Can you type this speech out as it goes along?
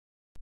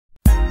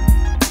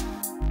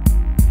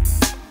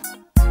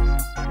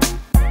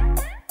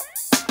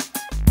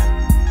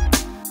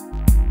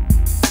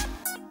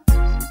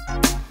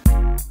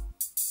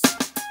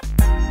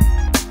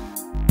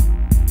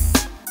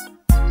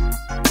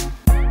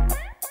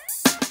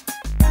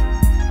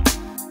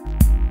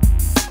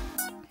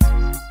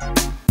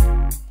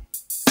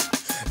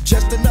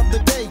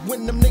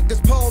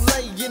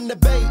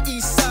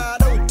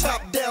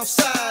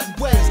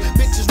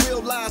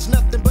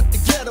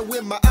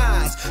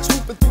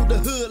swooping through the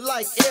hood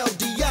like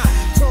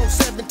LDI. Chrome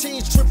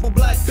 17s, triple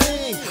black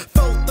beam.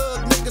 Four thug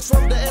niggas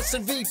from the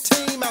S&V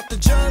team. Out the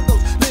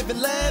jungles, living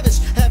lavish,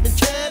 having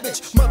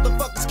cabbage.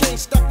 Motherfuckers can't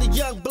stop the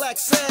young black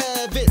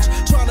savage.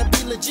 Tryna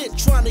be legit,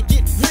 tryna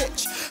get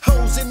rich.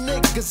 Hoes and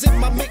niggas in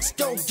my mix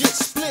gon' get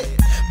split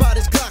by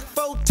this Glock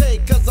 40,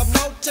 cause I'm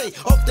Monte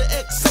off the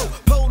XO.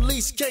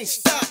 Police can't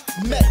stop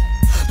me.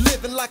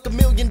 Living like $1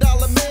 million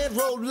man,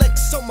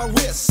 Rolex on my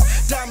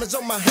wrist, diamonds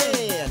on my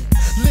hand.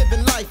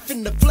 Living life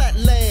in the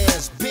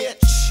flatlands, bitch.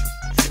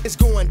 It's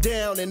going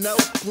down in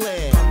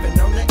Oakland. Pumping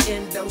on the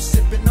endo,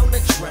 sipping on the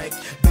drink.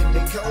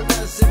 Bending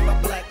corners in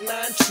my black 9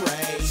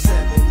 tray.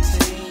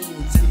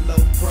 17s and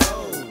low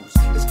pros.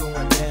 It's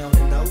going down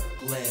in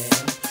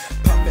Oakland.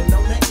 Pumping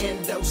on the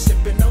endo,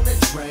 sipping on the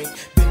drink.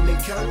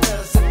 Bending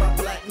corners in my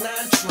black 9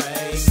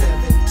 tray.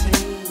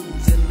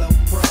 17s and low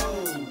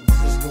pros.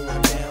 It's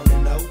going down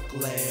in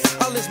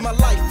Oakland. All is my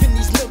life in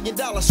these $1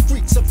 million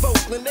streets of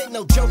Oakland. Ain't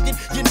no joking,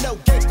 you know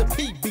Gangsta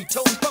P be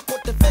toting. Fuck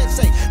what the feds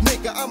say,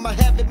 nigga, I'ma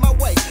have it my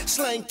way.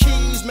 Slang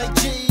keys, make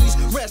G's,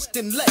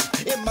 resting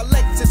late in my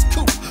Lexus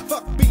coupe.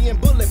 Fuck being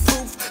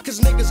bulletproof, cause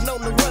niggas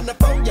known to run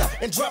up on ya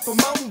and drop 'em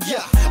on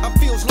ya. I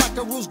feels like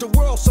I rules the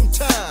world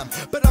sometime,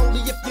 but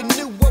only if you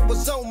knew what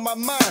was on my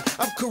mind.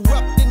 I'm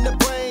corrupt in the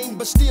brain,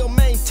 but still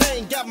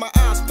maintain. Got my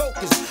eyes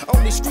focused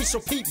on these streets, so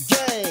peep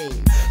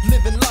game.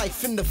 Living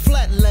life in the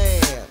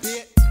flatlands,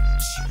 bitch.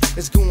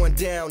 It's going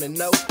down in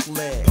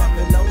Oakland.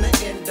 Pumping on the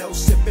endo,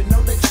 sipping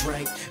on the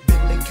drink.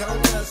 Bending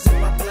corners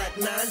in my black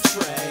 9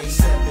 tray.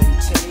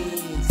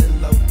 17s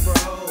and low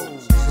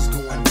pros. It's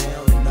going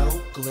down in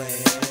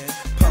Oakland.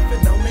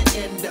 Pumping on the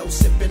endo,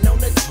 sipping on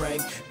the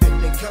drink.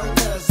 Bending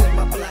corners in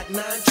my black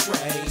 9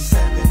 tray.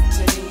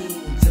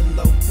 17s and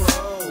low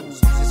pros.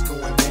 It's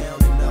going down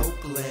in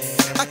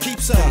Oakland. I keep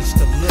saying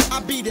gangsta look. I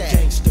be that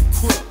gangsta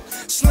crook.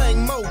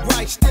 Slang more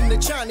rice than the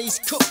Chinese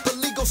cook.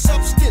 Illegal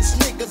substance,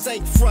 niggas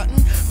ain't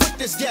frontin'. Put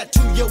this gat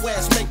to your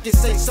ass, make it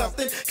say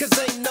something. Cause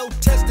ain't no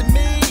testing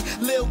me,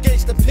 Lil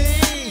Gangsta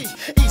P.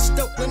 East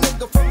Oakland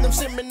nigga from them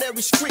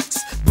seminary streets.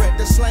 Bred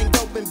to slang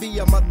dope and be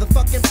a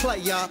motherfucking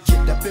player.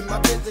 Get up in my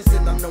business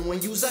and I'm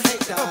knowing you's a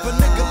hater. Of a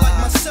nigga like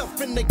myself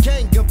in the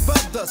gang of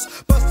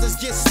others. Busters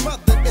get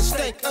smothered and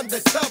stank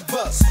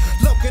undercovers.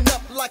 Loking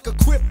up like a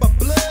crip of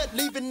blood,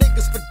 leaving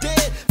niggas for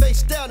dead,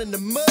 face down in the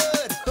mud.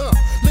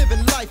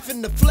 Living life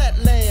in the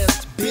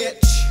flatlands,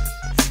 bitch.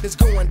 It's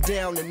going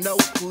down in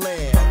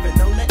Oakland.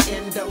 Pumping on the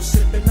endo,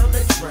 sipping on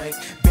the drink.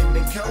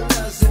 Bending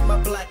corners in my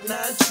black 9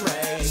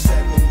 tray.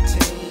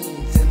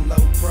 17s and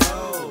low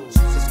pros.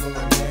 It's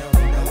going down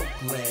in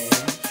Oakland.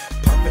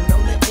 Pumping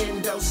on the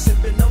endo,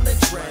 sipping on the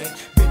drink.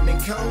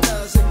 Bending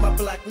corners in my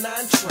black 9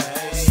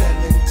 tray.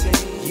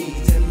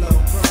 17s and low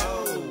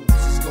pros.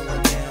 It's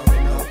going down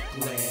in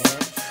Oakland.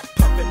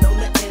 Pumping on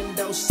the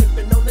endo,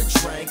 sipping on the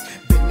drink.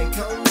 Bending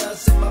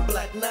corners in my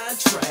black 9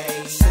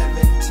 tray.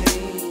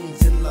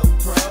 17s and low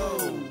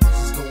pros.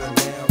 It's going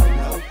down in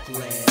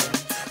Oakland.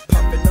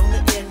 Pumping on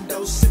the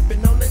endo,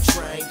 sipping on the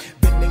drink.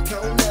 Bending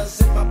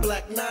corners in my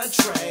black 9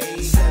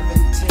 tray.